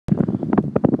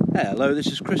Hello, this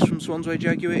is Chris from Swansway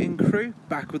Jaguar Inn Crew,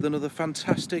 back with another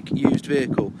fantastic used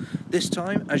vehicle. This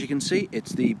time, as you can see,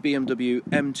 it's the BMW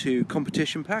M2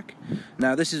 Competition Pack.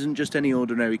 Now, this isn't just any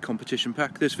ordinary competition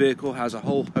pack. This vehicle has a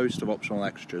whole host of optional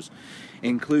extras,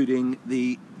 including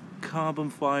the carbon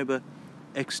fibre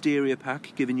exterior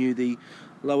pack, giving you the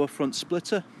lower front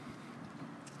splitter,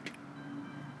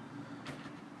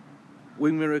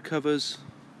 wing mirror covers,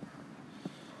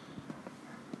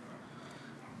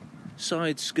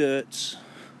 side skirts,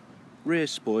 rear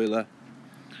spoiler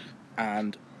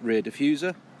and rear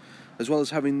diffuser, as well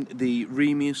as having the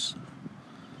Remus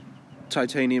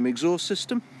titanium exhaust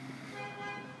system.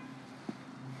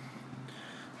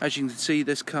 As you can see,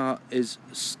 this car is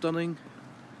stunning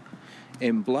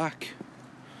in black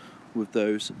with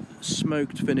those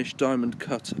smoked finish diamond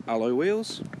cut alloy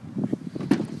wheels,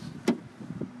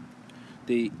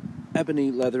 the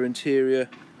ebony leather interior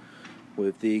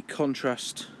with the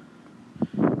contrast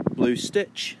blue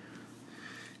stitch,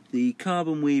 the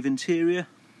carbon weave interior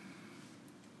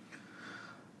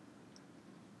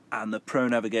and the Pro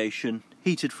navigation,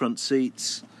 heated front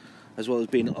seats, as well as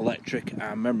being electric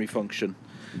and memory function.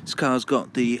 This car's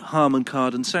got the Harman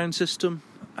Kardon sound system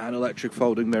and electric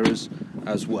folding mirrors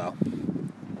as well.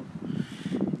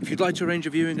 If you'd like to arrange a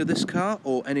viewing of this car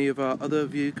or any of our other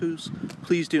vehicles,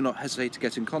 please do not hesitate to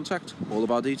get in contact. All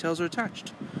of our details are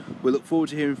attached. We look forward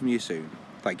to hearing from you soon.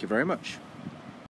 Thank you very much.